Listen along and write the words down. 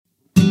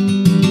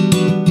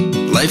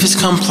Life is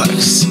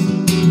complex.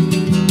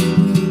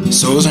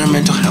 So is our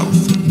mental health.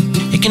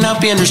 It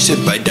cannot be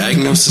understood by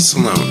diagnosis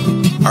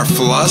alone. Our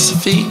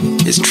philosophy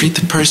is treat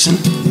the person,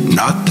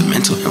 not the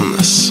mental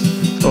illness.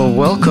 Well,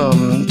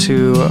 welcome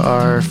to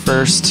our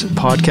first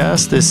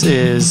podcast. This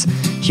is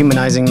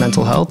Humanizing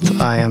Mental Health.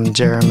 I am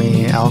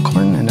Jeremy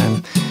Alcorn, and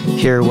I'm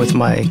here with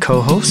my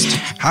co-host.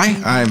 Hi,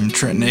 I'm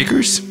Trenton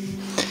Akers.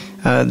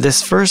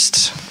 This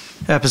first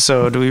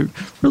episode, we're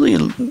really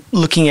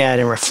looking at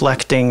and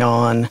reflecting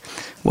on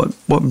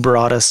what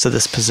brought us to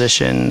this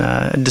position,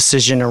 a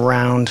decision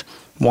around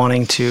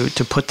wanting to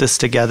put this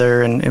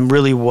together, and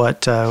really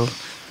what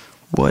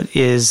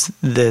is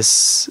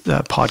this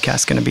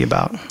podcast going to be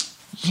about.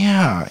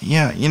 Yeah.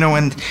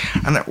 And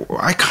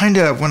I kind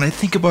of, when I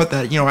think about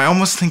that, I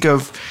almost think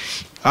of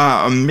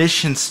a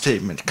mission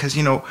statement, because,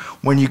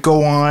 when you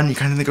go on, you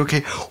kind of think, okay,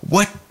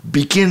 what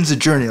begins a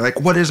journey? Like,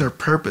 what is our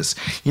purpose?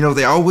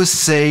 They always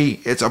say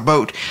it's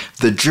about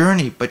the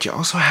journey, but you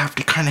also have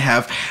to kind of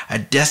have a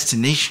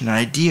destination, an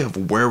idea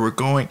of where we're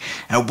going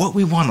and what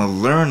we want to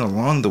learn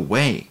along the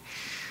way.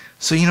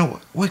 So,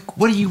 what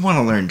do you want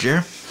to learn,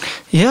 Jer?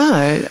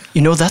 Yeah,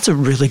 that's a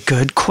really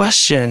good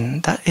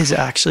question. That is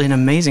actually an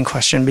amazing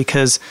question,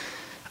 because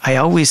I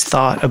always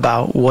thought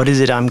about what is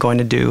it I'm going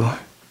to do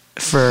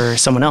for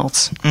someone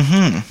else.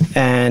 Mm-hmm.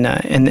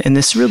 And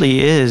this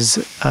really is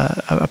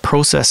a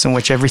process in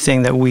which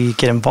everything that we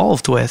get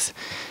involved with,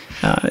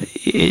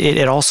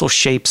 it also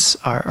shapes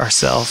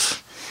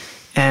ourselves.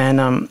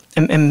 And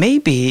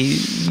maybe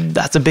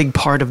that's a big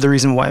part of the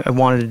reason why I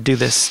wanted to do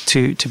this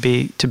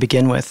to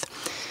begin with.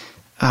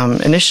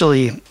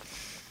 Initially,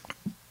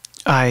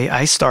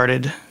 I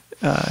started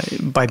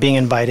by being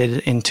invited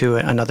into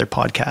another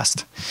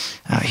podcast.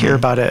 Here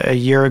about a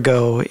year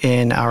ago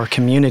in our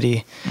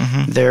community,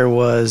 there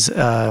was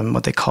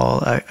what they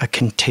call a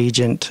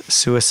contagion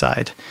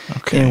suicide,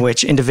 in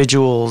which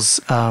individuals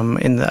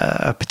in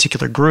a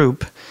particular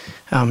group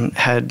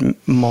had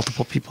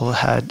multiple people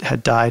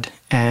had died,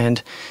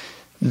 and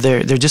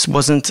there just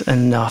wasn't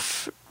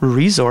enough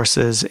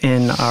resources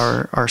in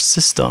our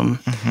system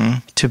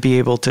to be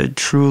able to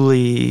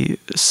truly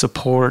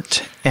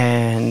support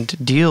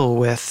and deal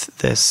with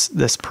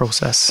this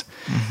process.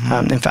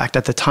 In fact,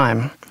 at the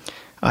time,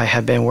 I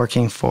had been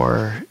working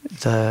for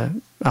the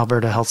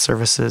Alberta Health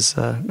Services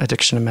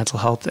Addiction and Mental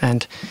Health,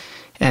 and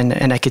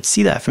I could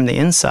see that from the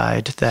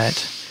inside that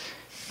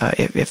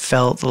it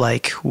felt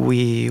like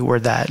we were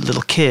that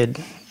little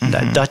kid,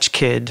 that Dutch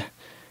kid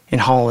in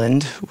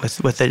Holland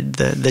with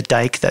the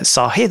dike that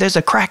saw, hey, there's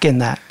a crack in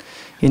that,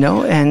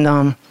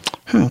 and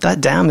that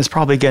dam is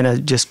probably going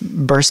to just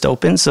burst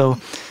open. So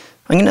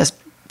I'm going to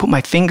put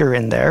my finger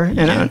in there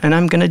and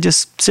I'm going to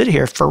just sit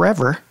here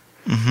forever,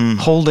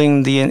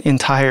 holding the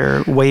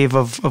entire wave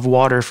of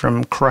water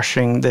from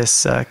crushing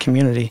this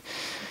community.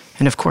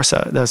 And of course,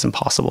 that was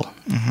impossible.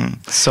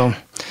 So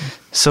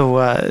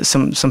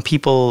some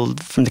people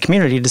from the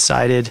community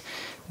decided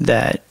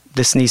that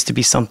this needs to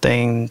be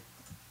something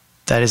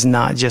that is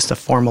not just a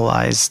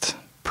formalized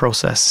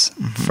process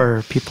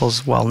for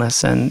people's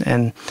wellness,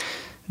 and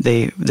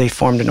they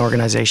formed an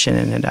organization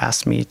and had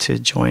asked me to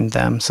join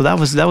them. So that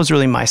was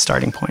really my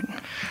starting point.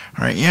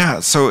 All right,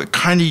 yeah. So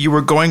kind of you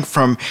were going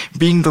from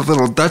being the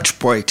little Dutch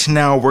boy to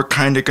now we're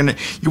kind of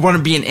you want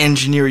to be an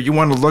engineer. You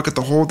want to look at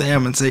the whole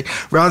dam and say,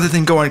 rather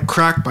than going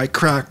crack by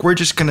crack, we're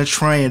just going to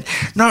try and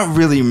not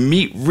really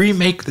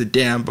remake the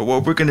dam, but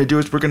what we're going to do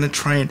is we're going to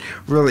try and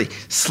really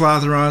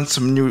slather on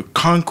some new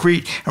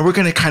concrete, and we're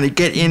going to kind of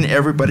get in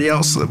everybody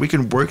else so that we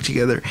can work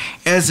together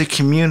as a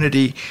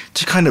community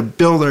to kind of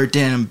build our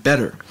dam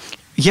better.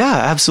 Yeah,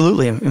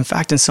 absolutely. In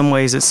fact, in some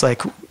ways, it's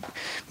like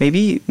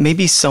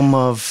maybe some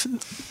of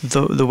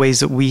the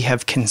ways that we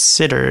have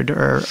considered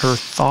or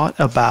thought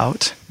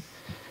about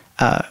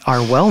our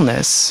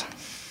wellness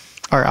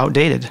are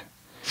outdated.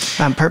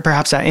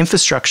 Perhaps that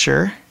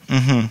infrastructure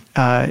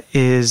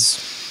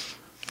is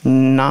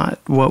not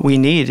what we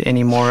need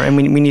anymore, and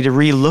we need to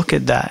relook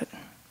at that.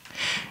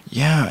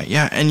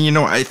 Yeah. And,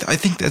 I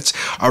think that's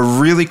a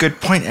really good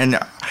point. And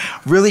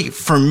really,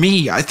 for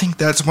me, I think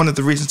that's one of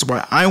the reasons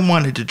why I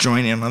wanted to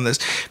join in on this.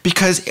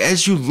 Because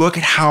as you look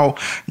at how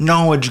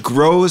knowledge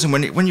grows, and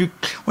when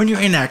you're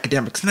in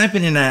academics, and I've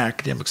been in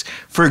academics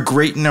for a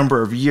great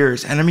number of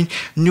years, and I mean,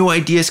 new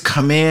ideas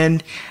come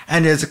in,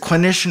 and as a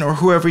clinician or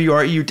whoever you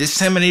are, you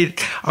disseminate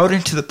it out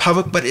into the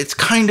public. But it's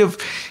kind of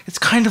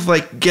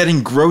like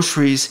getting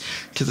groceries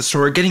to the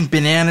store, getting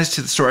bananas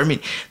to the store. I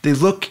mean, they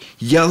look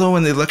yellow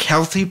and they look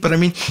healthy, but I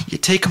mean, you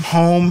take them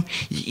home,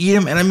 you eat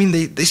them, and I mean,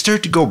 they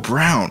start to go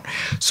brown.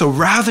 So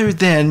rather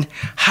than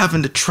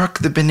having to truck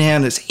the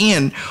bananas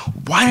in,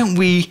 why don't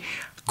we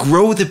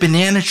grow the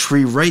banana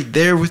tree right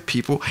there with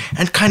people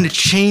and kind of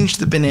change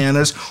the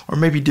bananas, or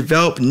maybe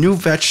develop new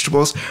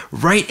vegetables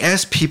right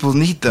as people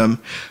need them,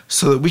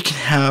 so that we can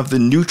have the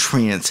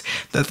nutrients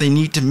that they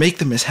need to make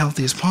them as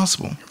healthy as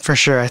possible. For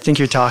sure. I think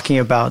you're talking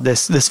about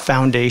this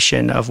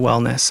foundation of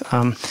wellness.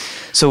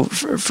 So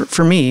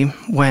for me,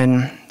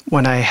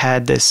 when I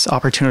had this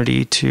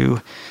opportunity to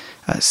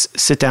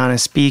sit down and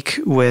speak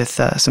with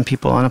some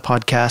people on a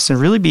podcast and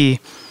really be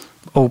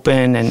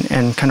open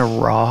and kind of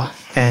raw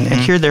and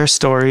hear their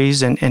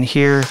stories and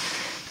hear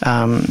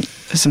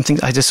some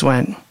things. I just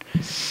went,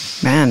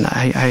 man,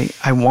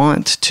 I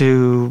want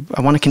to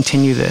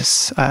continue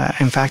this.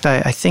 In fact,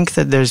 I think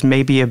that there's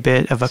maybe a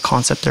bit of a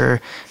concept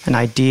or an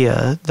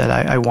idea that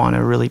I want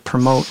to really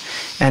promote.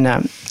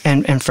 And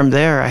from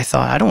there, I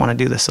thought, I don't want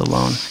to do this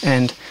alone.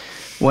 And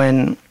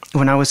when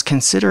I was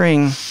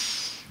considering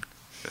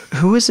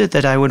who is it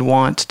that I would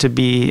want to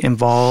be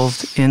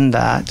involved in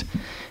that,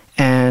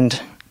 and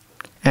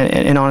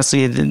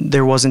honestly,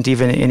 there wasn't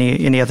even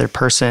any other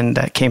person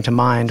that came to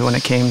mind when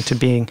it came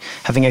to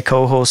having a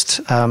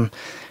co-host,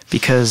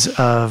 because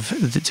of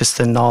just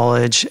the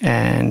knowledge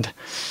and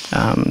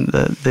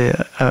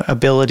the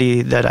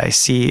ability that I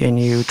see in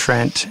you,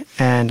 Trent.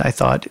 And I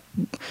thought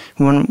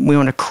we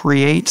want to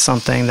create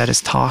something that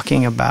is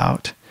talking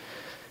about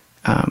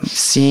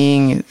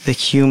seeing the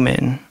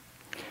human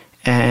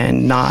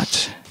and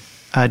not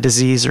a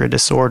disease or a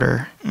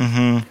disorder.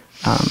 And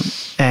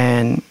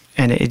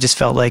it just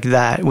felt like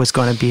that was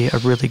going to be a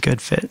really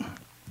good fit.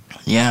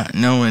 Yeah,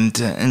 no, and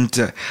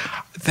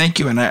thank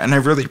you, and I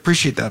really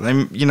appreciate that.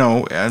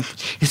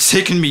 It's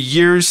taken me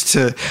years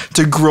to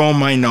grow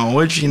my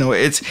knowledge.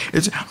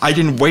 I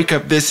didn't wake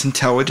up this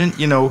intelligent.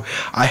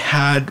 I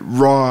had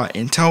raw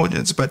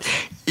intelligence, but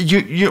and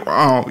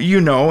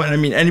I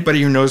mean,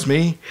 anybody who knows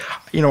me,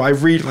 I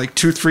read like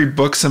 2-3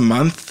 books a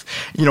month.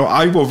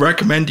 I will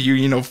recommend to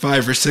you,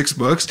 5 or 6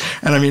 books,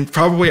 and I mean,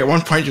 probably at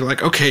one point you're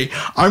like, okay,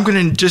 I'm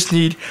gonna just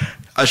need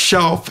a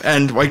shelf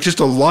and like just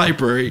a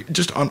library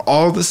just on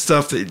all the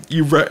stuff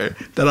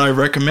that I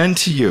recommend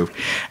to you.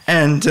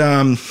 And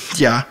and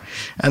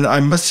I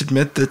must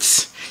admit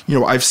that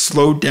I've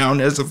slowed down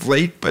as of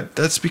late, but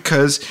that's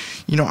because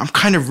I'm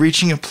kind of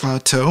reaching a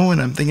plateau,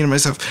 and I'm thinking to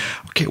myself,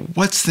 okay,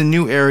 what's the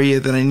new area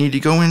that I need to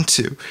go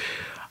into?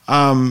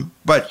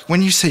 But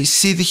when you say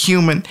see the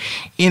human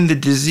in the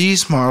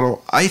disease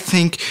model, I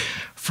think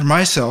for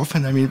myself,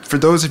 and I mean for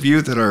those of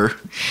you that are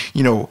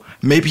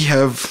maybe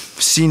have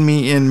seen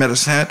me in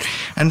Medicine Hat,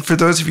 and for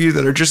those of you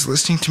that are just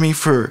listening to me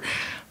for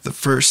the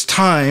first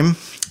time,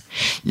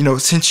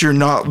 since you're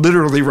not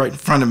literally right in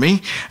front of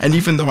me, and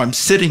even though I'm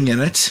sitting in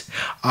it,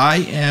 I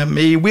am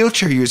a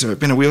wheelchair user. I've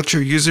been a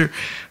wheelchair user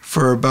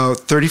for about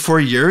 34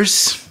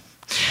 years.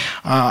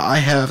 I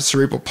have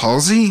cerebral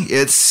palsy.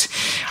 It's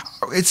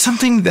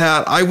something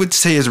that I would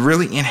say has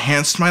really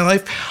enhanced my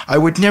life. I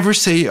would never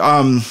say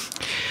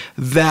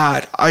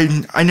that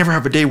I never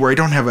have a day where I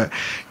don't have a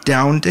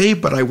down day,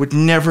 but I would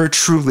never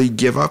truly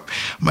give up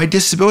my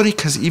disability,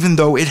 because even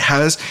though it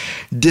has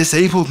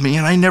disabled me,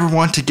 and I never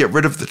want to get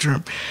rid of the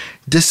term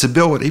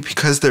disability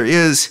because there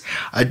is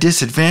a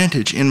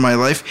disadvantage in my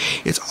life,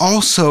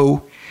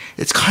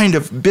 it's kind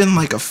of been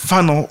like a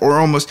funnel, or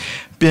almost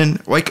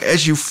been like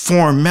as you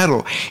form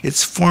metal,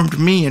 it's formed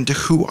me into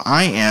who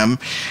I am.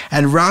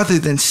 And rather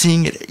than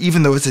seeing it,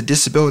 even though it's a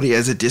disability,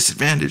 as a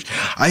disadvantage,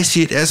 I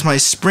see it as my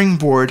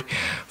springboard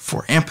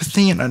for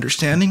empathy and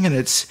understanding, and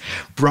it's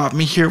brought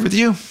me here with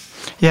you.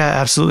 Yeah,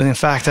 absolutely. In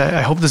fact,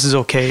 I hope this is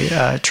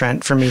okay,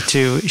 Trent, for me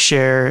to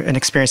share an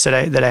experience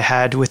that I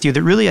had with you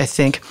that really, I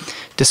think,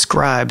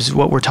 describes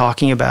what we're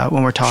talking about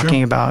when we're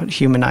talking about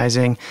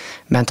humanizing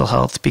mental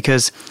health,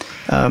 because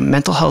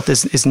mental health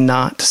is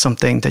not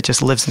something that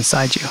just lives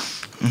inside you.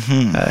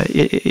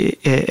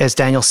 As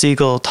Daniel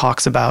Siegel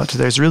talks about,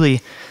 there's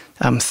really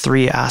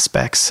 3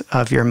 aspects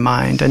of your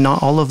mind, and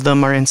not all of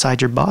them are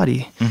inside your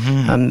body.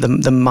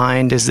 The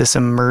mind is this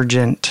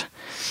emergent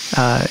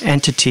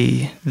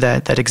entity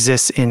that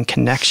exists in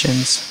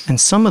connections, and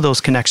some of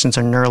those connections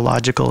are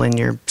neurological in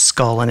your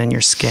skull and in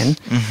your skin.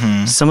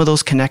 Some of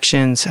those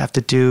connections have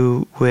to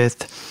do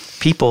with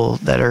people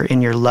that are in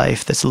your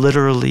life that's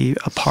literally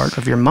a part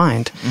of your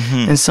mind,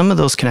 and some of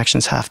those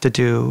connections have to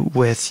do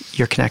with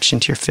your connection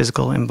to your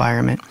physical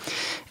environment.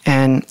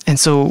 And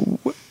so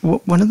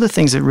one of the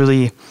things that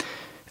really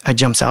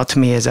jumps out to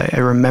me is I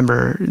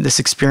remember this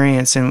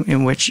experience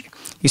in which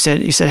you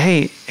said,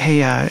 hey,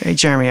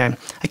 Jeremy,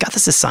 I got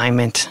this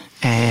assignment,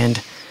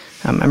 and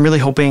I'm really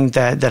hoping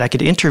that I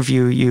could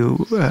interview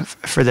you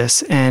for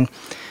this. And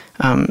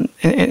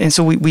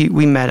so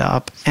we met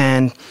up,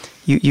 and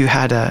you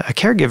had a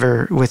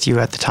caregiver with you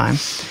at the time,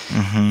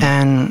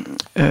 and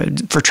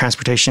for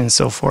transportation and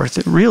so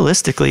forth.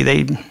 Realistically,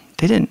 they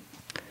didn't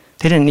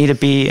need to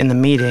be in the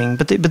meeting,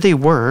 but they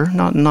were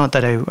not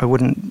that I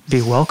wouldn't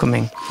be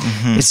welcoming.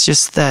 It's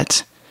just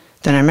that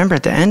then I remember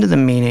at the end of the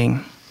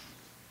meeting,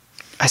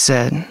 I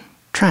said,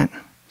 Trent,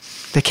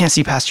 they can't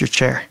see past your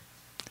chair.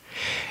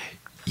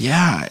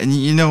 Yeah, and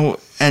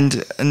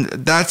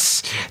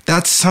that's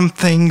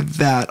something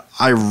that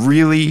I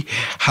really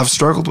have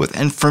struggled with,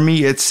 and for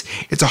me, it's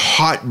a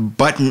hot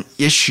button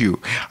issue.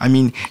 I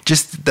mean,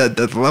 just the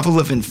level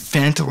of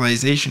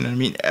infantilization. I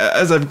mean,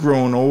 as I've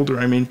grown older,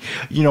 I mean,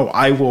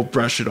 I will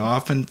brush it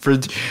off, and for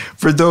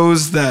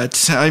those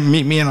that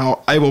meet me, and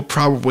I will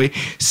probably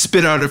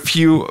spit out a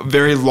few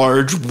very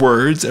large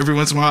words every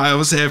once in a while. I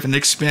also have an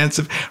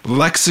expansive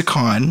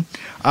lexicon.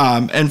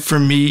 And for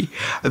me,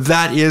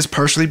 that is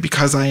partially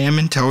because I am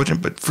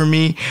intelligent, but for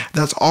me, me,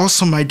 that's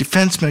also my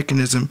defense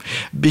mechanism,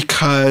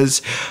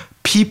 because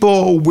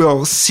people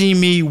will see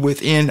me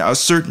within a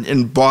certain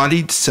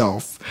embodied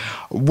self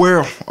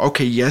where,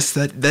 okay, yes,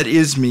 that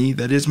is me,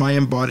 that is my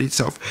embodied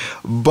self,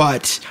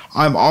 but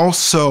I'm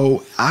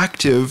also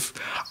active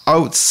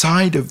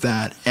outside of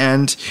that.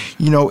 And,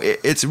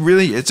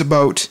 it's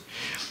about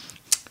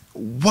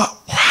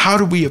how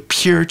do we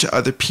appear to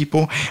other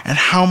people, and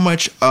how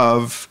much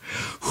of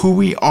who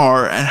we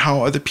are and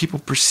how other people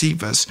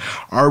perceive us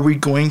are we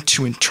going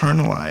to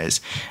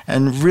internalize,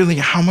 and really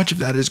how much of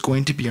that is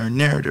going to be our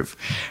narrative,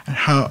 and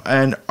how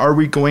much are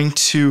we going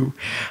to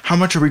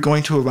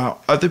allow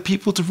other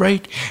people to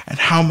write, and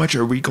how much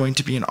are we going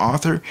to be an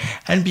author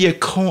and be a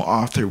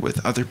co-author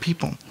with other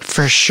people.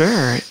 For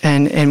sure.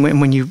 And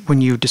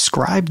when you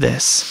describe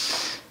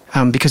this,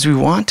 because we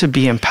want to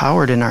be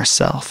empowered in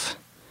ourselves.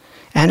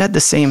 And at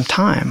the same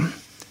time,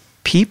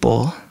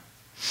 people,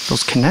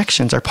 those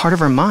connections are part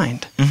of our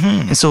mind.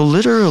 Mm-hmm. And so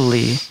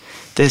literally,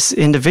 this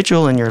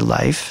individual in your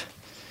life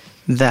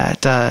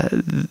that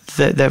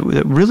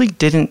really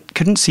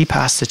couldn't see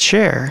past the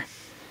chair,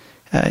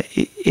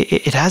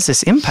 it has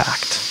this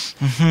impact.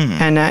 Mm-hmm.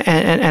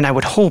 And I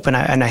would hope, and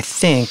I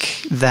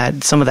think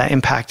that some of that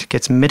impact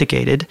gets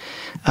mitigated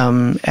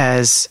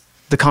as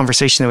the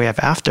conversation that we have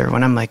after,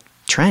 when I'm like,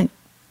 Trent,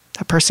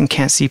 that person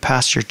can't see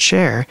past your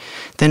chair,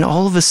 then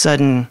all of a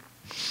sudden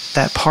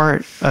that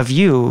part of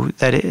you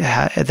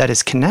that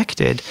is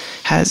connected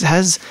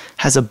has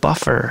a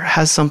buffer,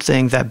 has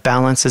something that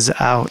balances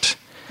out,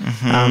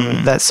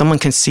 mm-hmm. That someone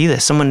can see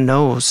this, someone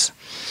knows,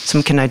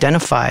 someone can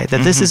identify that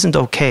mm-hmm. this isn't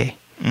okay,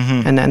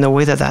 mm-hmm. and the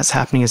way that that's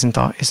happening isn't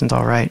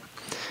all right,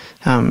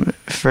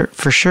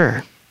 for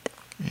sure.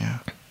 Yeah.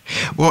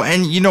 Well,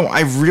 and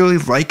I really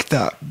like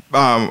that,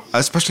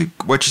 especially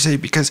what you say,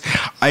 because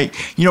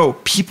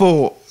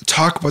people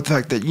talk about the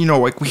fact that,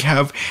 we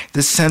have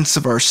this sense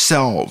of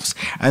ourselves,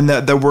 and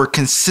that we're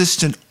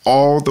consistent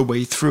all the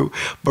way through.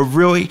 But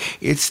really,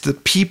 it's the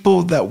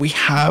people that we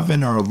have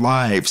in our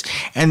lives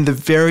and the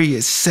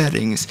various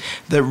settings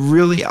that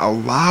really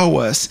allow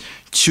us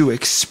to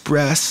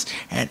express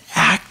and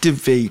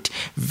activate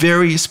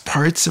various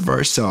parts of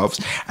ourselves.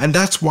 And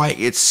that's why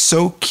it's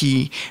so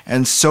key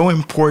and so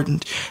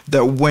important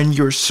that when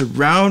you're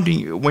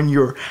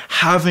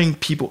having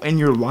people in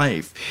your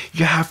life,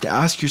 you have to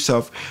ask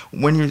yourself,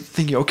 when you're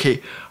thinking,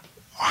 okay,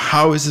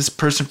 how is this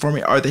person for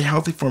me? Are they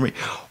healthy for me?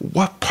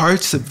 What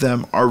parts of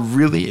them are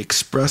really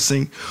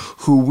expressing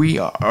who we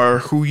are,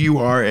 who you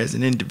are as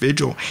an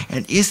individual?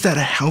 And is that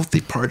a healthy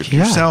part of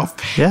yourself?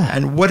 Yeah.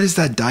 And what is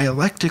that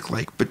dialectic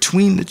like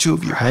between the two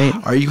of you? Right.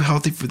 Are you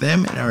healthy for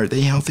them, and are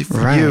they healthy for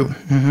right. you?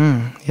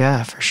 Mm-hmm.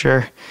 Yeah, for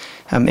sure.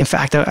 In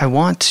fact, I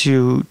want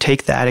to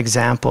take that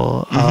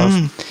example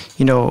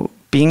mm-hmm. of,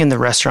 being in the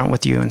restaurant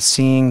with you and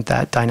seeing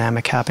that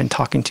dynamic happen,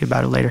 talking to you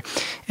about it later.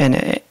 And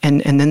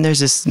then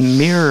there's this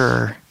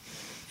mirror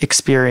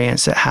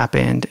experience that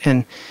happened.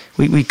 And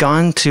we'd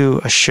gone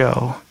to a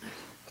show,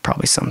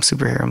 probably some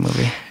superhero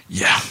movie.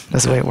 Yeah.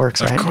 That's the way it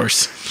works, right? Of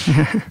course.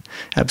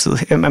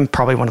 Absolutely. I'm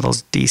probably one of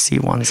those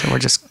DC ones that were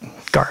just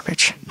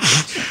garbage.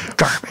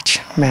 Garbage.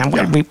 Man,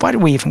 why do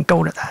we even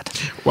go to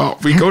that? Well,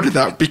 we go to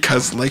that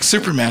because, like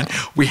Superman,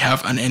 we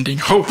have unending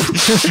hope.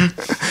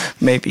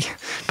 Maybe.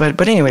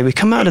 But anyway, we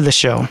come out of the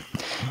show,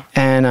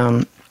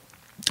 and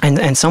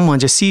someone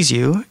just sees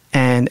you,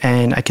 and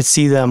I could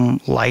see them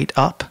light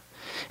up,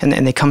 and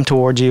they come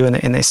towards you,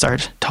 and they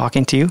start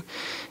talking to you.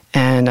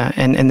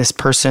 And this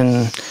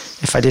person,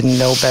 if I didn't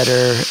know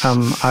better,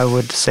 I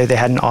would say they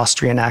had an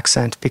Austrian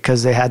accent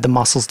because they had the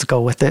muscles to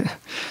go with it.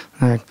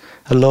 Like,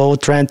 hello,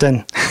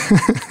 Trenton.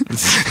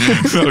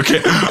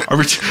 Okay.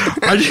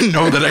 I didn't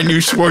know that I knew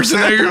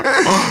Schwarzenegger.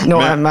 Oh, no,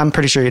 I'm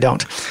pretty sure you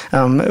don't.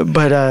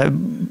 But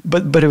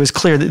it was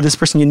clear that this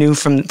person you knew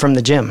from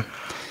the gym,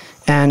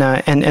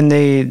 and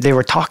they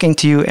were talking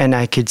to you, and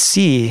I could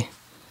see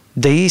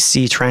they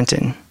see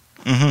Trenton.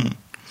 Mm-hmm.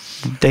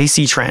 They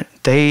see Trent.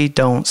 They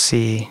don't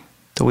see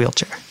the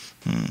wheelchair.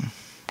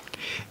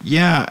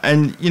 Yeah,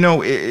 and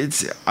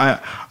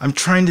I'm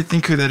trying to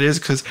think who that is,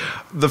 because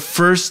the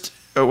first,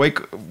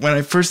 when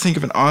I first think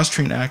of an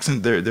Austrian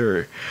accent,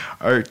 there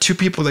are two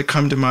people that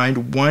come to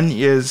mind. One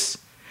is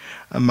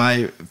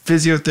my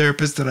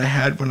physiotherapist that I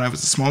had when I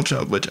was a small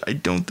child, which I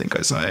don't think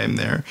I saw him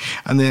there.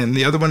 And then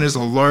the other one is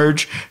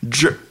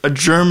a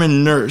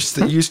German nurse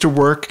that used to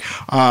work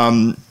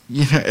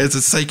as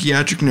a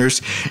psychiatric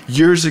nurse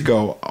years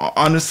ago.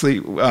 Honestly,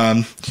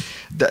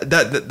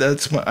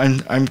 that's what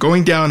I'm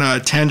going down a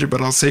tangent,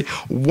 but I'll say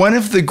one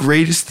of the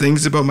greatest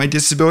things about my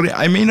disability,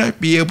 I may not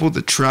be able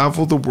to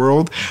travel the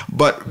world,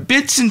 but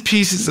bits and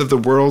pieces of the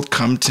world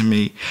come to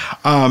me.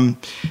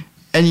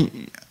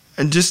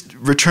 And just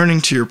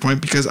returning to your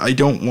point, because I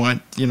don't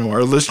want,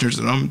 our listeners,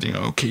 and I'm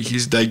thinking, okay,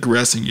 he's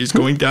digressing. He's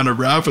going down a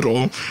rabbit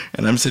hole,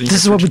 and I'm sitting.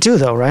 This is what we do,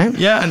 though, right?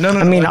 Yeah, no.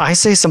 I mean, I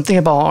say something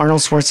about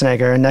Arnold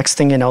Schwarzenegger, and next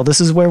thing you know,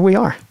 this is where we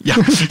are. Yeah.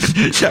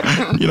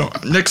 Yeah.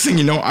 Next thing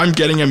you know, I'm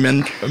getting a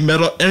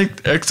metal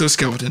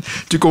exoskeleton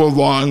to go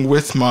along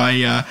with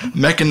my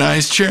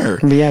mechanized chair.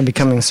 Yeah,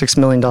 becoming $6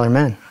 million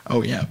man.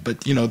 oh yeah,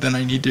 but then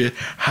I need to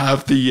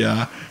have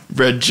the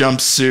red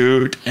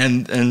jumpsuit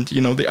and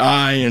the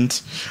eye,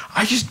 and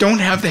I just don't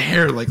have the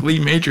hair like Lee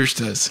Majors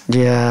does.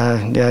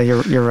 Yeah,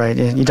 you're right.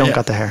 You don't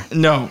got the hair.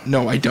 No,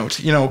 I don't.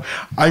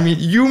 I mean,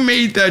 you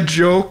made that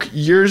joke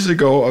years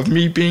ago of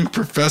me being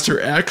Professor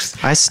X.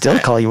 I still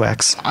call you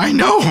X. I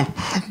know,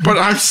 but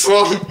I'm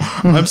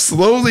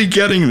slowly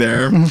getting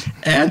there,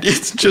 and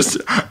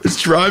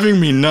it's driving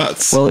me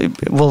nuts.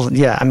 Well,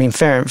 yeah. I mean,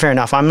 fair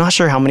enough. I'm not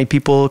sure how many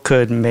people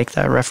could make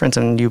that reference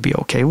and you'd be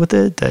okay with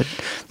it. That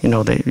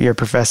that you're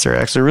Professor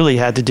X. It really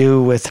had to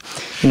do with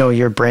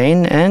your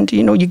brain, and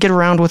you get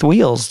around with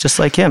wheels just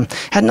like him.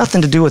 Had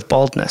nothing to do with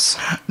baldness.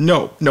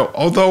 No.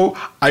 Although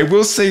I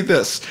will say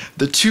this: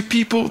 the two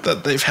people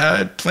that they've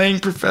had playing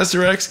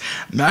Professor X,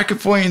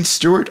 McAvoy and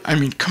Stewart. I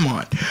mean, come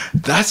on,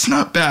 that's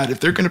not bad. If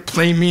they're going to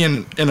play me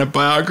in a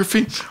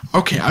biography,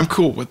 okay, I'm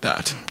cool with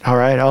that. All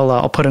right,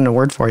 I'll put in a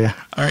word for you.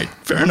 All right,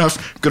 fair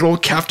enough. Good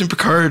old Captain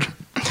Picard.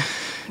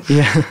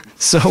 Yeah.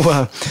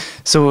 So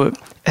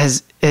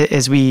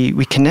as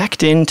we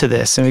connect into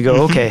this and we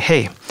go, okay,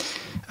 hey,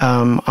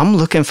 I'm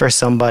looking for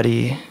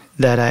somebody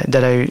that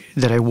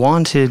I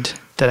wanted,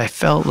 that I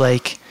felt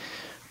like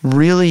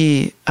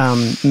really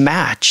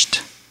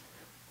matched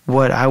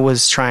what I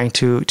was trying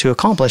to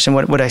accomplish, and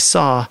what I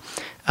saw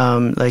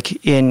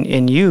like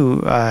in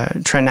you,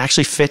 trying to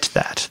actually fit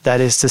that.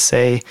 That is to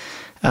say,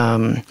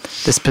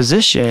 this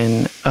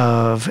position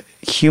of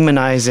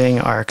humanizing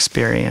our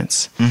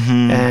experience,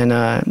 and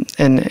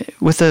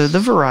with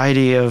the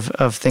variety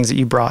of things that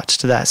you brought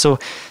to that. So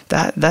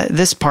that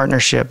this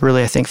partnership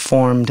really, I think,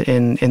 formed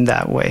in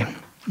that way.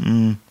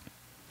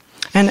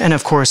 And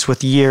of course,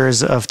 with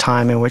years of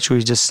time in which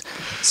we just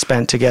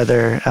spent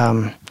together,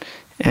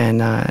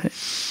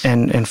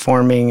 and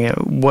forming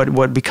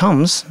what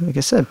becomes, like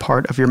I said,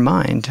 part of your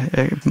mind.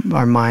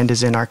 Our mind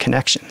is in our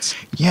connections.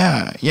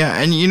 Yeah,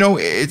 and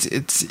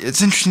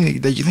it's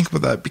interesting that you think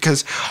about that,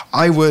 because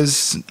I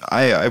was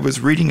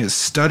reading a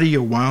study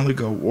a while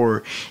ago,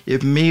 or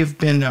it may have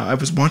been I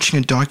was watching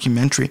a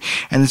documentary,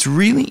 and it's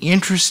really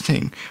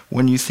interesting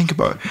when you think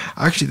about.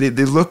 Actually,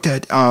 they looked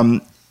at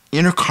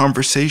inner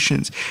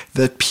conversations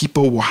that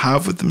people will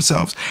have with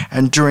themselves,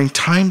 and during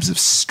times of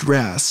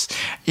stress,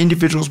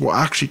 individuals will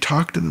actually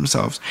talk to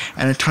themselves,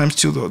 and at times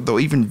too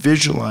they'll even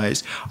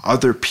visualize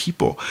other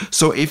people.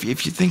 So if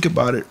you think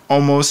about it,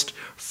 almost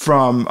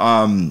from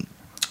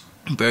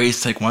various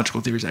psychological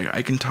theories,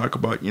 I can talk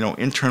about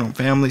internal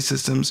family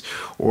systems,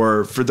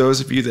 or for those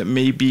of you that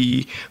may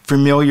be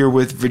familiar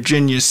with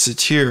Virginia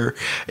Satir,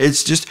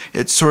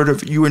 it's sort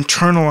of, you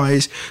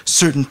internalize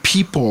certain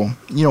people,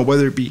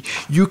 whether it be,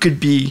 you could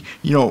be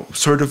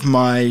sort of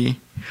my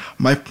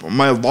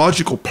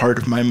logical part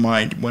of my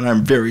mind when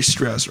I'm very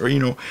stressed, or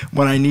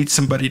when I need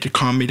somebody to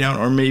calm me down,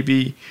 or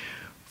maybe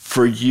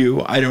for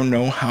you, I don't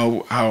know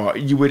how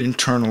you would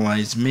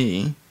internalize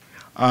me.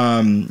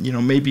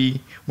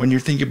 Maybe when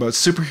you're thinking about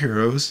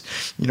superheroes,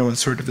 and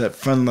sort of that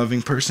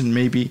fun-loving person,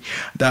 maybe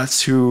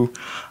that's who,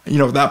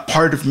 that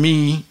part of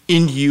me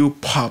in you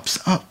pops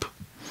up.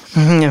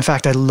 In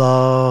fact, I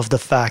love the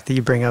fact that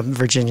you bring up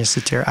Virginia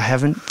Satir. I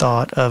haven't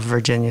thought of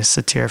Virginia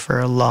Satir for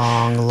a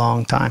long,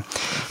 long time.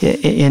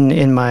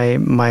 In my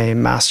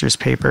master's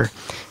paper,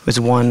 it was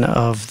one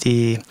of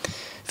the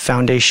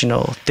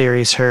foundational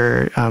theories,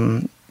 her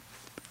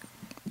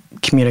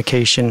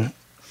communication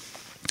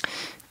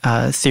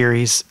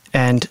theories,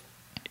 and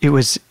it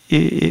was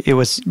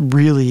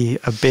really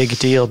a big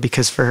deal,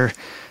 because for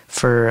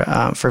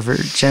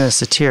Virginia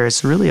Satir,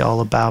 it's really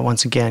all about,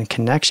 once again,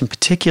 connection,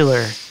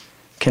 particular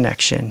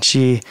connection.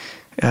 She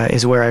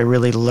is where I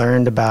really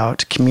learned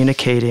about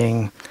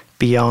communicating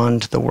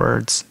beyond the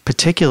words,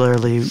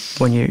 particularly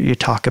when you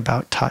talk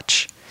about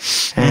touch,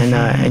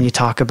 and you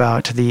talk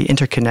about the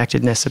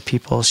interconnectedness of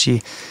people.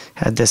 She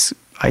had this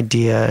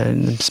idea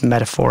and this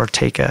metaphor: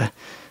 take a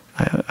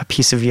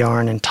piece of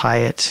yarn and tie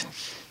it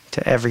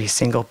to every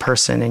single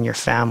person in your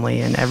family,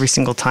 and every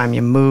single time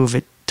you move,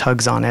 it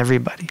tugs on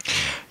everybody.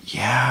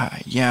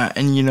 Yeah,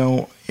 and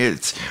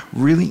it's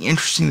really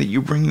interesting that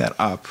you bring that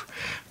up,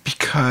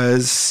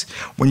 because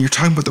when you're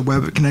talking about the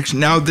web of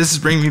connection, now this is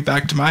bringing me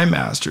back to my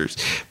master's,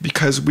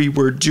 because we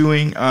were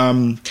doing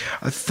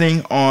a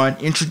thing on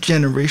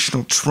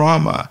intergenerational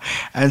trauma,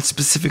 and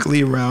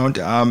specifically around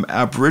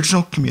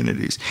Aboriginal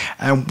communities,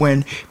 and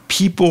when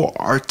people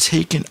are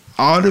taken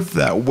out of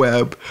that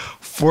web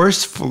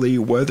forcefully,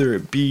 whether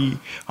it be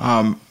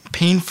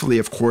painfully,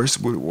 of course,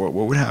 what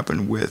would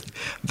happen with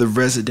the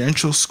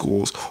residential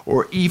schools,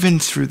 or even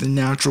through the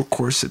natural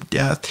course of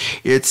death,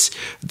 it's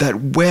that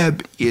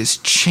web is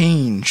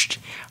changed,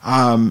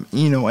 and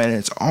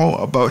it's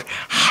all about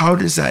how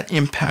does that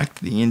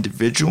impact the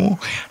individual,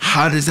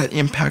 how does that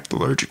impact the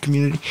larger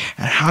community,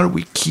 and how do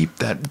we keep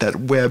that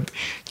web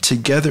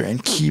together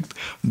and keep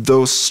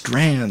those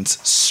strands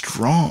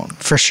strong.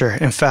 For sure.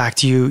 In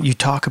fact, you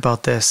talk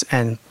about this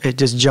and it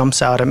just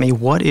jumps out at me.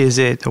 What is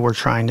it that we're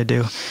trying to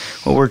do?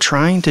 What we're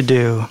trying to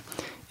do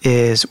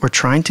is we're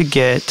trying to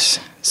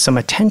get some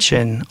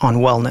attention on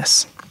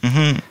wellness.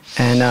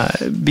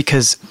 And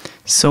because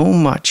so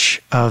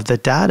much of the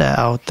data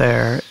out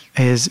there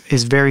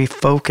is very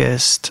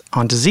focused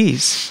on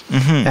disease,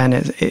 and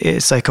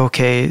it's like,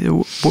 okay,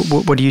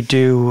 what do you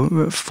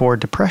do for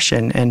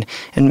depression, and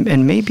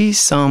maybe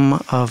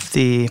some of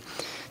the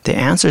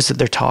answers that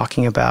they're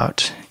talking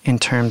about in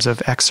terms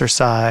of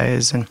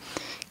exercise and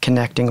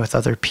connecting with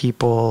other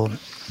people,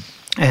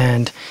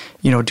 and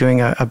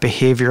doing a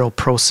behavioral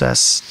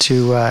process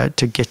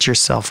to get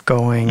yourself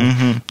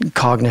going,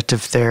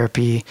 cognitive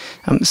therapy.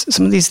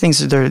 Some of these things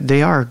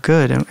they are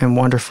good and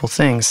wonderful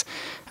things.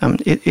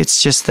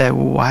 It's just that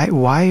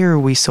why are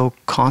we so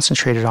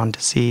concentrated on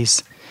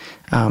disease,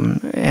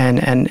 and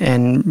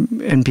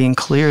being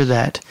clear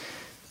that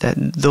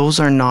those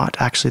are not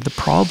actually the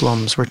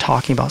problems. We're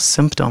talking about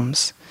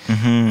symptoms.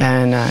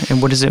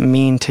 And what does it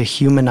mean to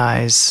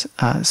humanize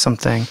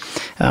something?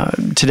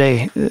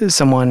 Today,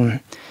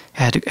 someone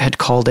had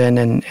called in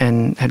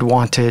and had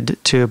wanted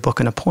to book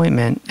an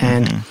appointment,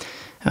 and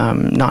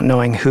not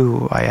knowing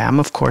who I am,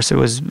 of course, it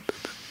was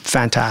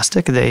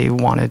fantastic. They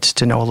wanted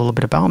to know a little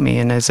bit about me,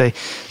 and as I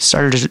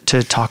started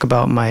to talk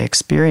about my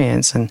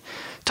experience and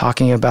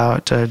talking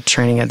about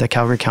training at the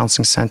Calgary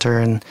Counseling Center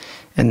and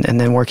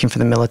then working for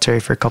the military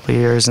for a couple of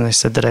years, and they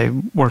said that I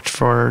worked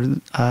for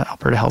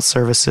Alberta Health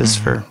Services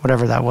for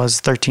whatever that was,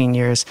 13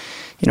 years,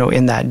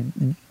 in that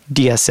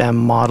DSM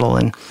model,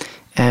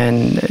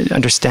 and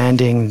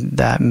understanding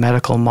that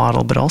medical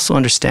model, but also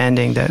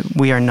understanding that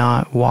we are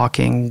not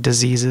walking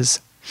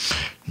diseases.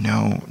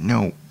 No,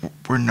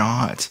 we're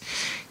not.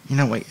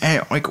 When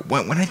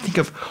I think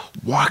of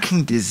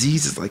walking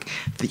diseases, like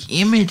the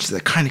image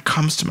that kind of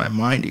comes to my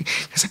mind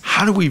is,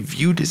 how do we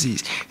view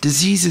disease?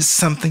 Disease is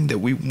something that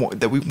we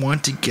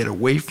want to get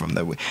away from,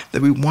 that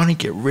we want to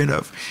get rid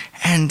of,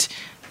 and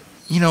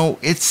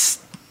it's.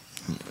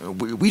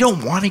 We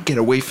don't want to get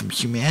away from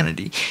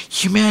humanity.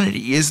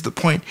 Humanity is the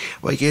point.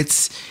 Like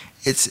it's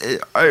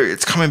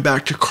coming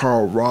back to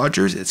Carl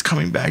Rogers. It's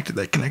coming back to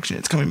that connection.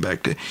 It's coming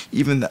back to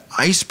even the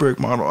iceberg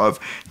model of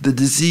the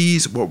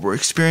disease, what we're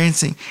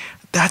experiencing.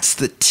 That's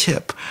the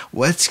tip.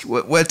 Let's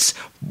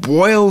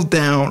boil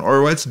down,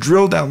 or let's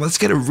drill down. Let's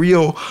get a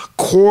real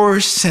core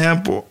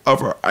sample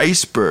of our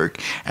iceberg.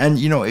 And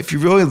if you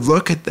really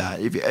look at that,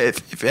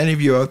 if any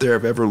of you out there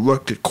have ever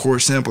looked at core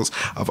samples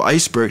of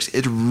icebergs,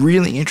 it's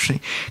really interesting,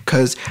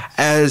 because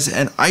as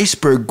an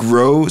iceberg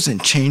grows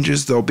and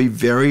changes, there'll be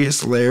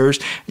various layers.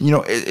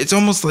 It's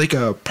almost like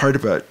a part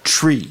of a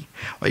tree.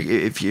 Like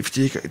if you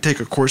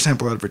take a core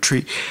sample out of a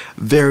tree,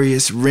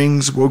 various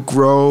rings will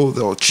grow,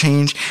 they'll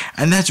change,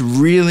 and that's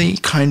really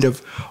kind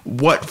of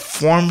what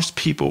forms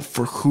people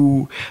for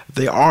who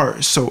they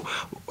are. So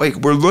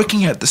we're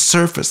looking at the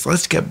surface.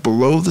 Let's get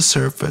below the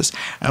surface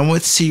and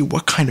let's see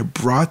what kind of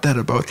brought that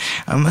about,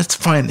 and let's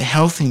find the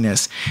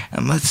healthiness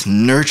and let's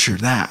nurture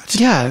that.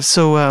 Yeah.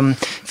 So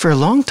for a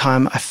long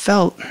time, I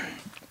felt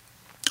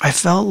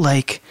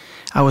like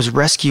I was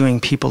rescuing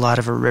people out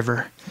of a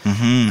river.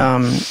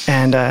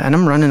 And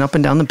I'm running up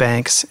and down the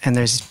banks, and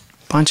there's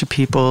a bunch of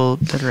people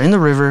that are in the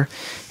river,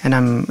 and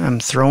I'm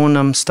throwing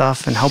them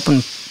stuff and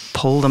helping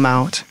pull them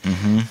out.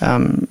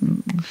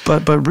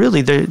 But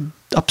really,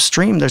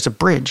 upstream there's a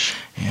bridge,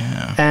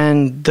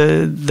 and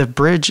the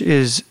bridge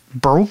is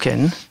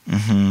broken.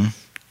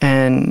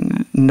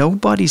 And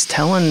nobody's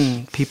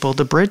telling people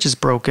the bridge is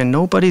broken.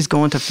 Nobody's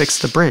going to fix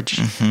the bridge.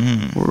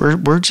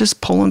 We're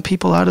just pulling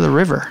people out of the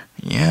river.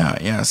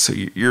 Yeah. So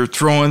you're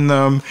throwing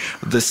them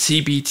the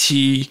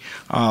CBT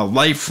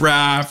life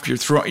raft.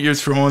 You're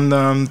throwing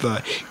them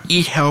the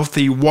eat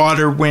healthy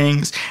water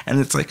wings, and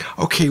it's like,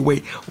 okay,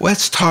 wait.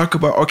 Let's talk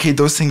about, okay,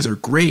 those things are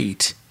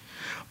great,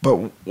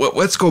 but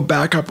let's go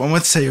back up and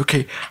let's say,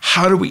 okay,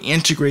 how do we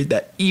integrate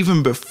that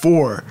even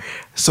before,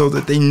 so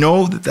that they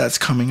know that that's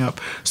coming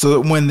up, so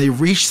that when they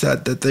reach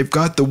that they've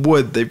got the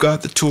wood, they've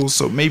got the tools.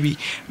 So maybe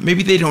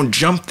they don't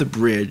jump the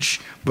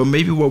bridge, but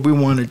maybe what we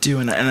want to do,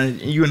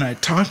 you and I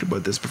talked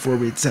about this before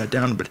we had sat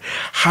down, but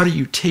how do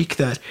you take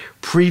that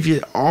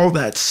all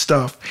that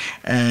stuff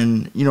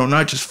and,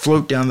 not just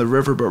float down the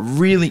river, but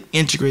really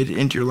integrate it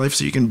into your life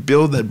so you can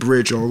build that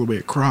bridge all the way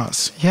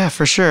across? Yeah,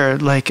 for sure.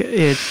 Like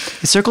it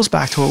circles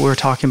back to what we were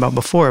talking about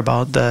before,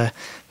 about that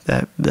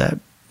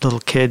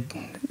little kid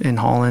in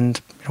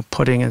Holland,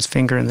 putting his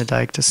finger in the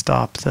dike to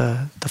stop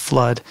the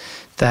flood.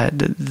 That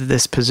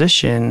this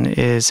position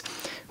is,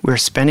 we're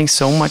spending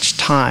so much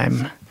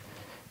time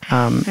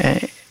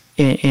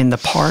in the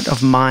part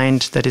of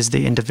mind that is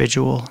the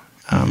individual,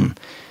 and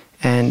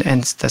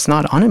that's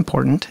not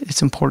unimportant.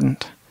 It's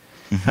important.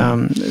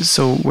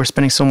 So we're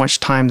spending so much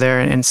time there,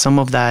 and some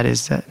of that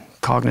is that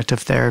cognitive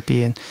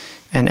therapy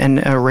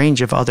and a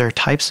range of other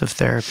types of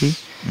therapy,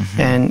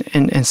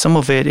 and some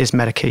of it is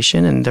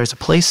medication, and there's a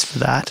place for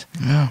that.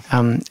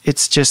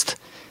 It's just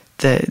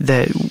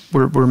that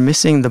we're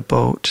missing the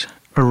boat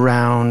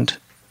around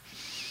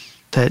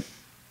that.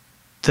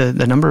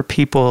 The number of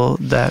people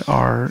that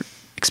are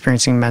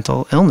experiencing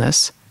mental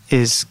illness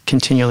is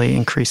continually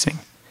increasing.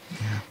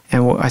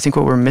 And I think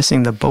what we're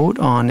missing the boat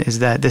on is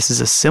that this is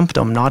a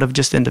symptom, not of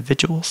just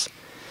individuals.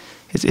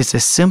 It's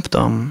a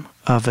symptom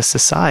of a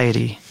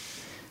society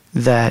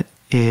that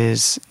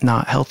is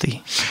not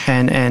healthy.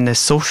 And the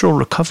social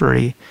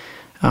recovery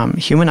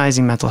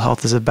humanizing mental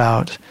health is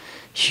about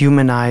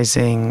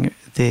humanizing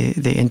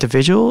the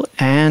individual,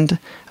 and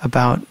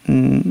about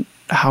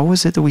how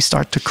is it that we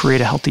start to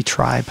create a healthy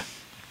tribe.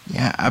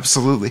 Yeah,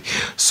 absolutely.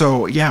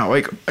 So yeah,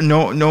 like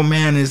no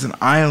man is an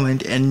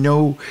island, and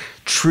no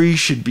tree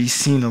should be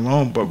seen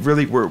alone. But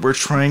really, we're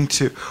trying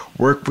to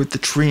work with the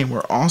tree, and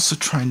we're also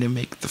trying to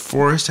make the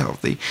forest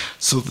healthy,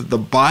 so that the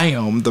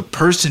biome, the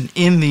person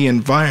in the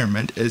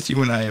environment, as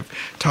you and I have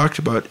talked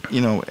about,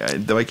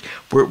 like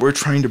we're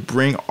trying to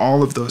bring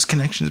all of those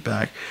connections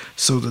back,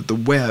 so that the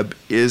web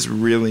is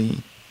really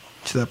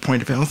to that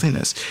point of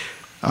healthiness.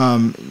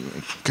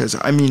 Because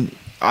I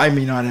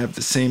may not have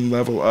the same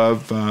level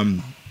of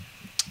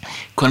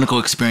clinical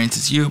experience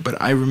as you,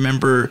 but I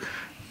remember,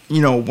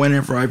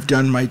 whenever I've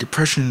done my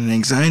depression and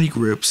anxiety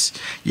groups,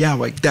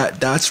 like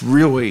that's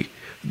really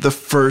the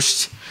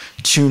first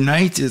 2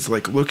 nights is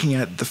like looking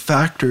at the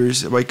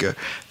factors, like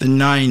the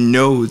 9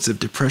 nodes of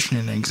depression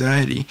and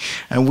anxiety.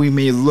 And we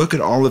may look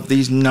at all of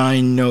these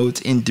 9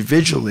 nodes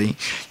individually,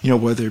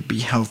 whether it be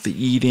healthy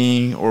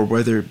eating or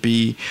whether it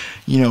be,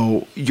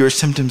 your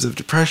symptoms of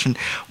depression.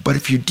 But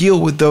if you deal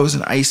with those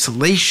in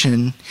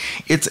isolation,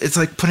 it's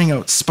like putting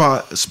out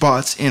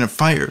spots in a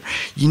fire.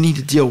 You need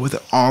to deal with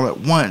it all at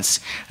once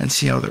and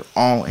see how they're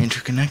all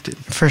interconnected.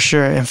 For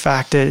sure. In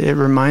fact, it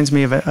reminds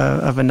me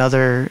of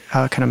another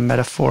kind of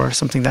metaphor,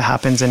 something that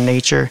happens in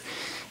nature.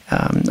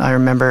 I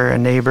remember a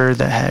neighbor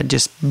that had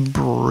just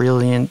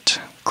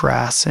brilliant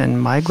grass,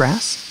 and my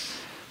grass,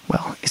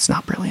 well, it's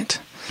not brilliant.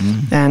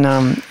 And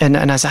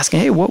I was asking,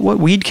 hey, what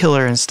weed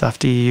killer and stuff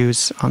do you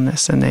use on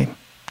this? And they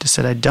just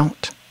said, I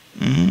don't.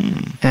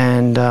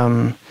 And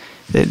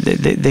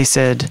they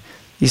said,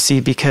 you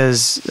see,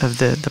 because of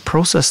the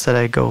process that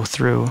I go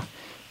through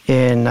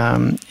in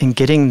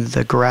getting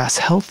the grass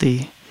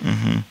healthy,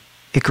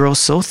 it grows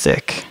so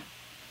thick,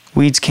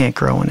 weeds can't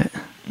grow in it.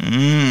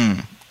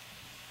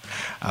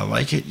 I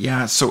like it.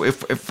 Yeah. So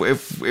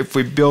if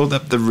we build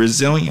up the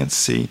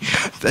resiliency,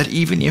 that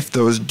even if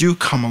those do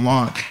come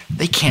along,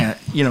 they can't,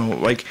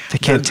 they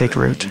can't take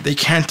root. They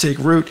can't take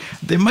root.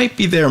 They might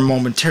be there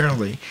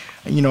momentarily,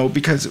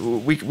 because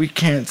we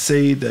can't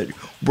say that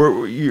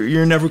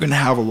you're never going to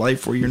have a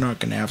life where you're not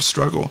going to have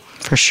struggle.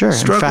 For sure.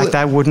 In fact,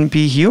 that wouldn't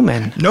be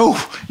human. No.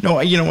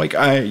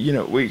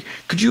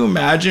 Could you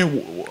imagine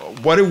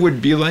what it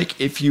would be like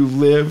if you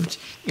lived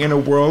in a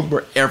world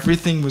where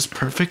everything was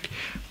perfect?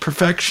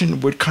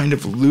 Perfection would kind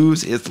of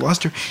lose its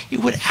luster.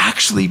 It would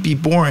actually be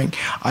boring.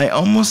 I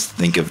almost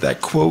think of that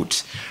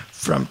quote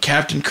from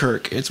Captain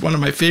Kirk. It's one of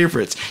my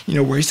favorites,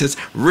 where he says,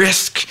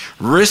 risk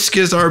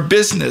is our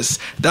business.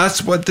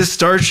 That's what this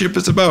starship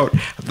is about.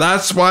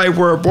 That's why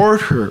we're aboard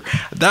her.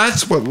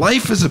 That's what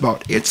life is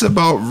about. It's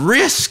about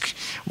risk.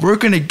 We're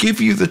going to give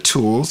you the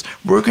tools.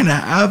 We're going to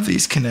have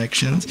these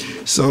connections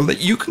so that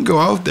you can go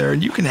out there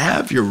and you can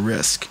have your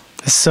risk.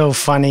 It's so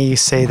funny you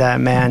say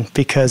that, man,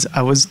 because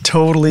I was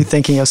totally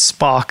thinking of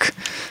Spock.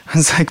 I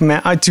was like,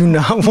 man, I do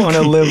not want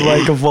to live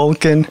like a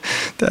Vulcan.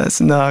 That's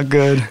not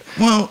good.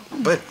 Well,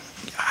 but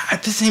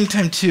at the same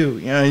time,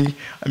 too,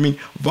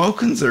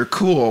 Vulcans are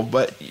cool,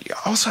 but you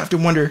also have to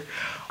wonder,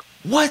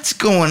 what's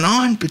going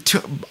on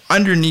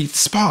underneath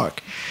Spock?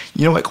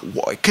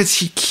 Because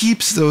he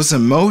keeps those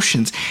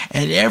emotions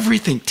and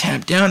everything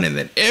tamped down, and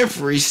then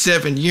every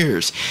 7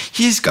 years,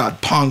 he's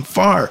got Pong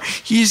Far.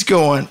 He's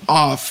going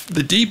off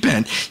the deep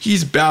end.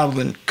 He's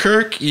battling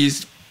Kirk.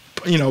 He's,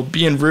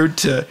 being rude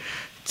to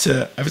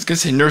I was gonna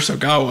say Nurse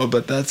Ogawa,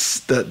 but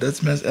that's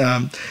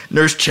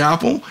Nurse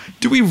Chapel.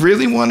 Do we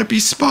really want to be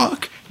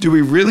Spock? Do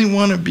we really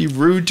want to be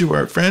rude to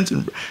our friends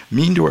and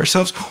mean to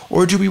ourselves?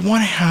 Or do we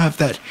want to have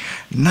that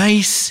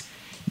nice,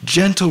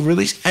 gentle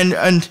release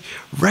and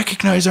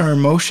recognize our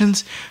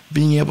emotions,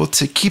 being able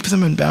to keep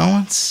them in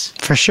balance?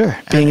 For sure.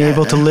 Being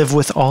able to live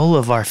with all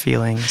of our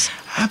feelings.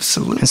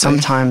 Absolutely. And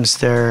sometimes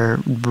they're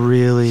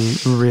really,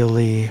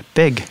 really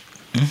big.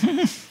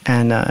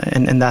 And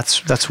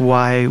that's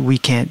why we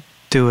can't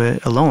do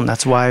it alone.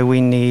 That's why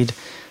we need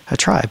a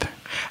tribe.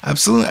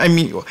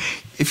 Absolutely.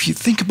 If you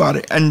think about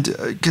it, and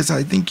because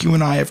I think you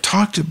and I have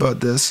talked about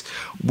this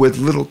with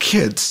little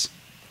kids,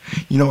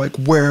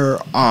 where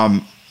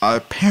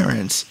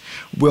parents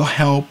will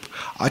help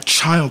a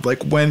child,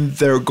 like when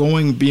they're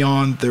going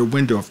beyond their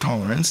window of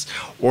tolerance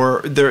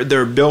or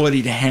their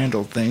ability to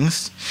handle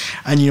things,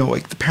 and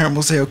the parent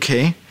will say,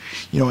 okay,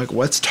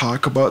 let's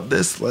talk about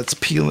this. Let's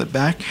peel it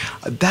back.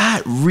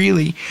 That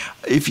really,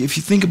 if you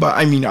think about,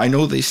 I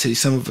know they say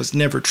some of us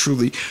never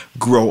truly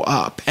grow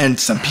up, and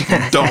some people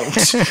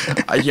don't.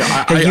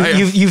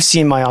 You've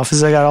seen my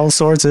office. I got all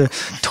sorts of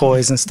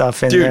toys and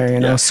stuff in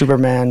there.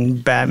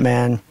 Superman,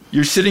 Batman.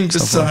 You're sitting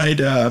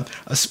beside a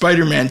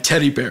Spider-Man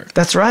teddy bear.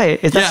 That's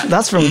right.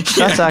 That's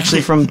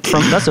actually from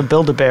that's a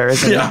Build-A-Bear,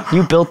 isn't it?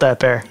 You built that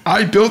bear.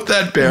 I built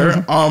that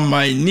bear on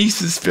my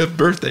niece's 5th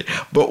birthday.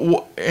 But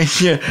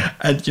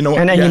and you know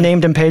what? And you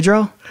named him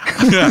Pedro?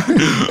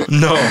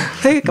 No.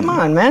 Hey, come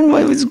on, man.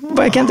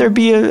 Why can't there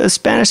be a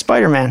Spanish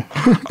Spider-Man?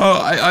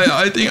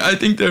 I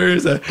think there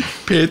is a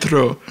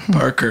Pedro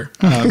Parker.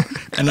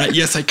 And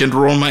yes, I can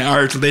roll my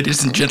R's,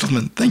 ladies and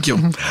gentlemen. Thank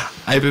you.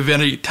 I have a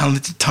very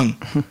talented tongue.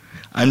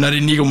 I'm not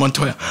Inigo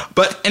Montoya.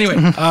 But anyway,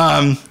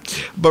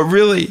 but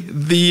really,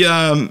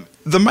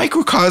 the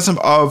microcosm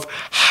of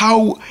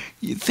how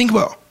you think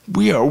about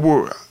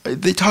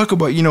they talk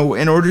about,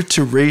 in order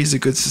to raise a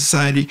good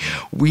society,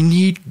 we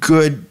need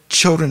good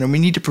children and we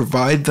need to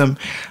provide them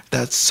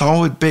that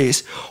solid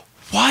base.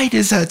 Why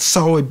does that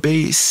solid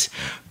base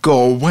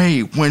go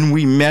away when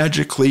we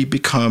magically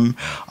become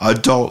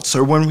adults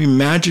or when we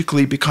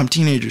magically become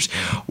teenagers?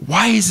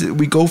 Why is it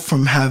we go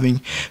from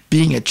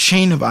being a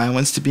chain of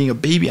islands to being a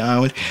baby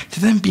island to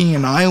then being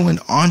an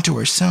island onto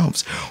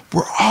ourselves?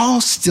 We're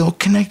all still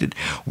connected.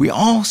 We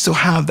all still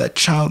have that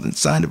child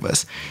inside of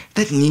us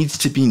that needs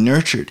to be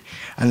nurtured,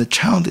 and the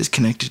child is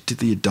connected to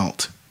the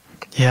adult.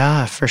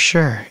 Yeah, for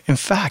sure. In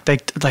fact,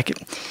 like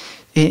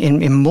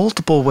in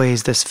multiple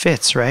ways this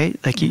fits, right?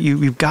 Like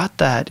you've got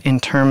that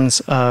in terms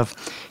of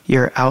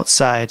your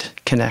outside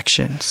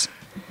connections.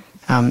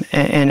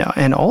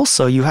 And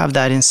also you have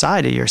that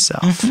inside of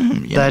yourself.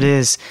 Mm-hmm, yeah. That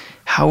is,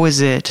 how is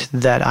it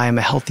that I am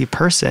a healthy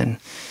person?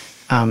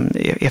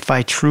 If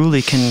I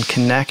truly can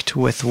connect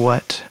with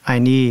what I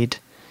need,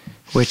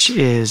 which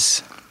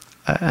is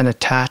an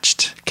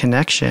attached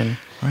connection,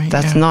 right,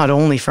 that's not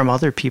only from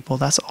other people,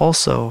 that's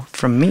also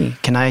from me.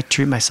 Can I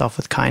treat myself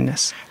with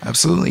kindness?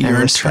 Absolutely. Your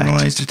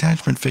internalized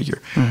attachment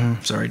figure.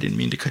 Mm-hmm. Sorry, I didn't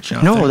mean to cut you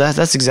off. No,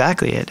 that's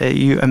exactly it.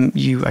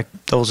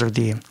 Those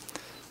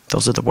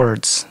are the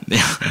words.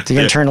 The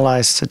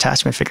internalized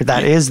attachment figure.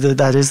 That is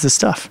the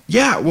stuff.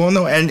 Yeah, well,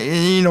 no, and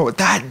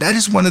that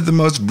is one of the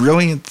most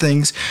brilliant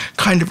things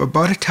kind of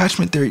about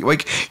attachment theory.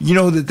 Like,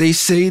 that they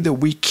say that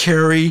we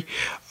carry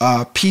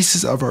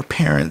pieces of our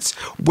parents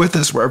with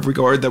us wherever we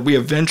go, or that we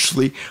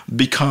eventually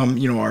become,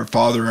 our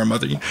father or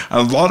mother.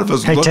 A lot of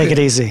us take it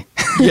easy.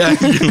 Yeah,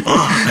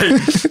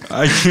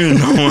 I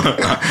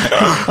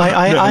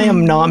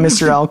am not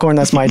Mr. Alcorn.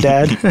 That's my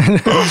dad.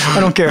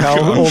 I don't care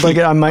how old I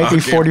get. I might be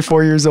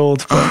 44 years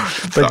old,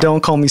 but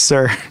don't call me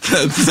sir.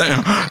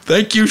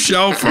 Thank you,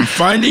 Shell, for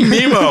finding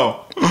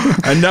Nemo.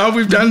 And now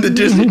we've done the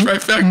Disney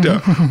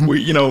trifecta.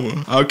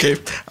 Okay.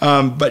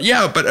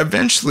 But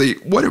eventually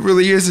what it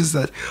really is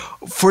that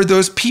for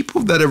those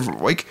people that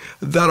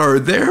are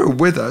there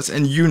with us,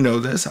 and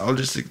this, I'll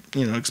just,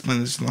 explain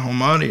this to the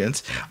home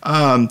audience,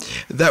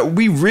 that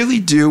we really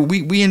do,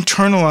 we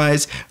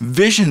internalize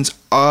visions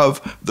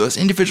of those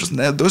individuals,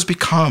 and those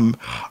become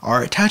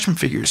our attachment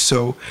figures.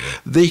 So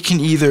they can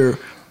either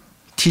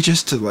teach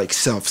us to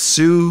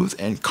self-soothe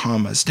and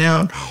calm us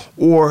down,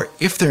 or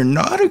if they're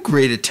not a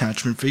great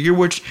attachment figure,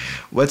 which,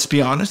 let's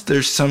be honest,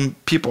 there's some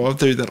people out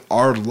there that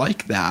are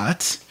like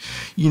that,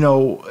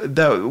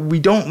 that we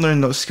don't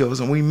learn those skills,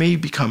 and we may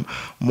become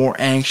more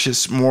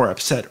anxious, more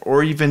upset,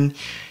 or even,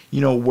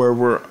 where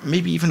we're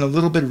maybe even a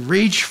little bit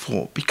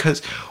rageful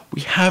because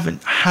we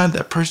haven't had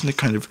that person to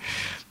kind of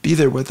be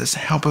there with us,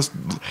 help us.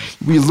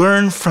 We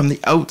learn from the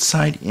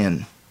outside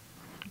in.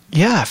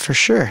 Yeah, for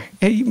sure.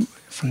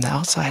 From the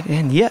outside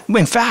in. Yeah.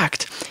 In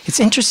fact, it's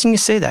interesting you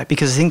say that,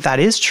 because I think that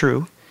is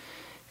true.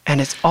 And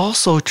it's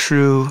also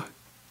true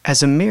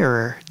as a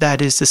mirror.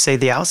 That is to say,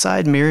 the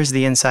outside mirrors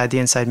the inside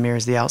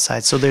mirrors the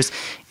outside. So there's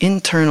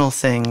internal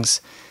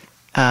things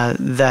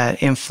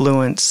that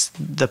influence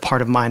the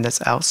part of mind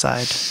that's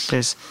outside.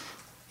 There's,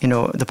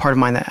 the part of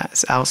mind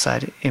that's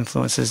outside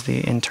influences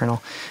the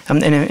internal.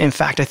 And in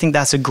fact, I think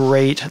that's a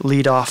great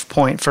lead-off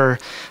point for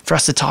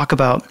us to talk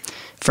about.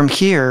 From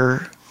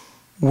here,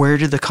 where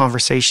do the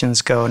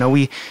conversations go? Now,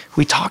 we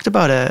talked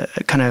about a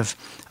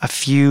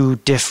few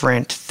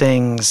different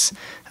things.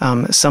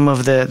 Some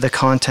of the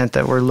content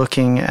that we're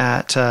looking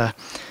at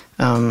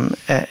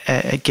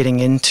getting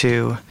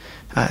into,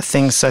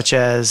 things such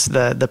as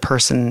the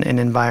person and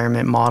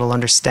environment model,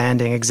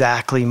 understanding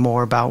exactly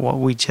more about what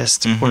we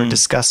just were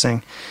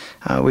discussing.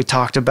 We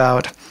talked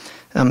about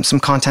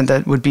some content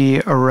that would be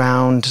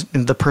around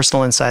the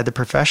personal inside the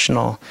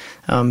professional,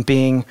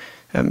 being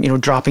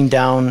dropping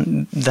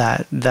down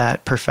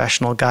that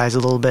professional guise a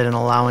little bit and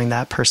allowing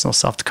that personal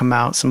self to come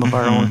out, some of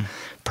our own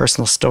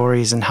personal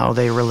stories and how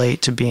they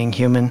relate to being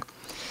human.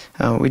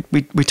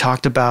 We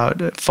talked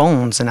about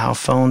phones and how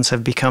phones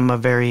have become a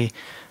very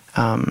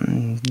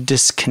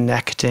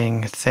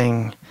disconnecting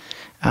thing,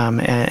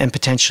 and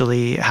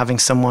potentially having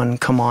someone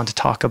come on to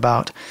talk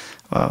about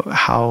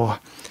how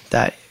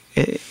that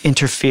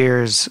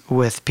interferes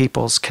with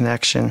people's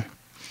connection.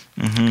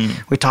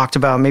 We talked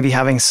about maybe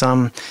having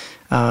some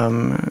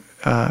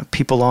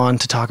people on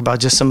to talk about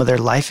just some of their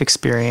life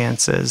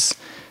experiences.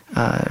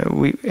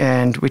 We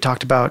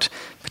talked about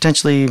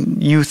potentially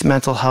youth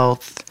mental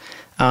health,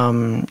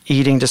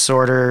 eating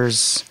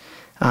disorders,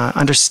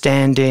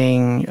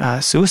 understanding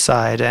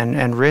suicide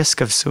and risk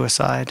of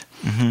suicide.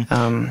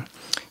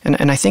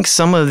 And I think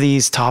some of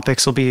these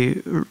topics will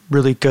be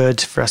really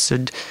good for us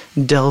to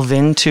delve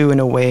into in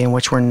a way in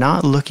which we're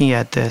not looking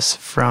at this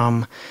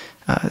from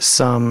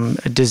some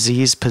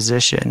disease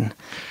position,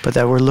 but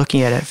that we're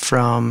looking at it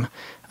from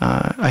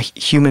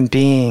human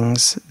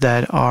beings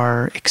that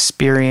are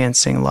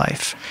experiencing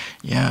life.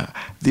 Yeah,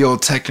 the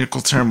old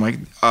technical term, like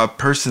a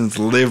person's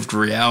lived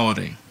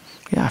reality.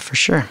 Yeah, for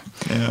sure.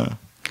 Yeah.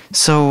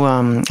 So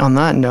on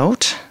that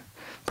note,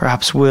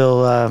 perhaps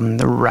we'll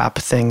wrap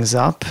things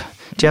up.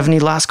 Do you have any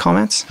last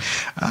comments?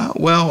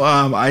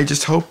 I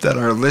just hope that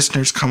our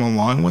listeners come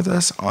along with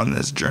us on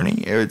this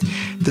journey.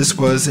 This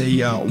was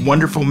a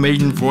wonderful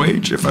maiden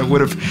voyage. If I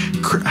would have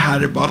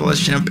had a bottle of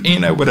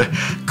champagne, I would have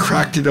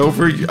cracked it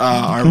over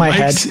our my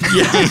mics. head.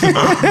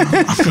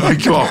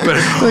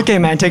 Yeah. Okay,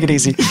 man, take it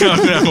easy. No,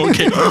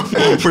 okay.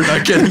 We're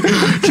not getting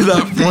to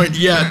that point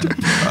yet.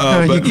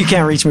 But you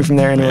can't reach me from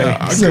there anyway.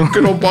 Yeah, a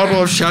good old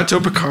bottle of Chateau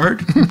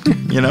Picard,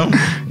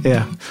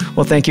 Yeah.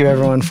 Well, thank you,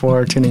 everyone,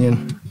 for tuning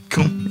in.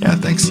 Cool. Yeah,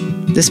 thanks.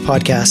 This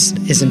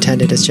podcast is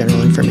intended as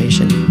general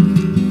information.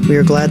 We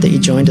are glad that you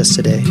joined us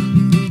today.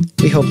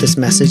 We hope this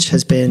message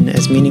has been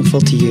as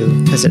meaningful to you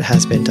as it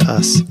has been to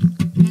us.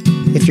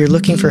 If you're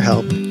looking for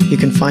help, you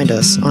can find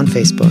us on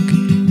Facebook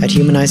at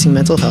Humanizing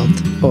Mental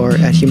Health or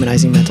at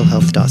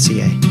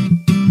humanizingmentalhealth.ca.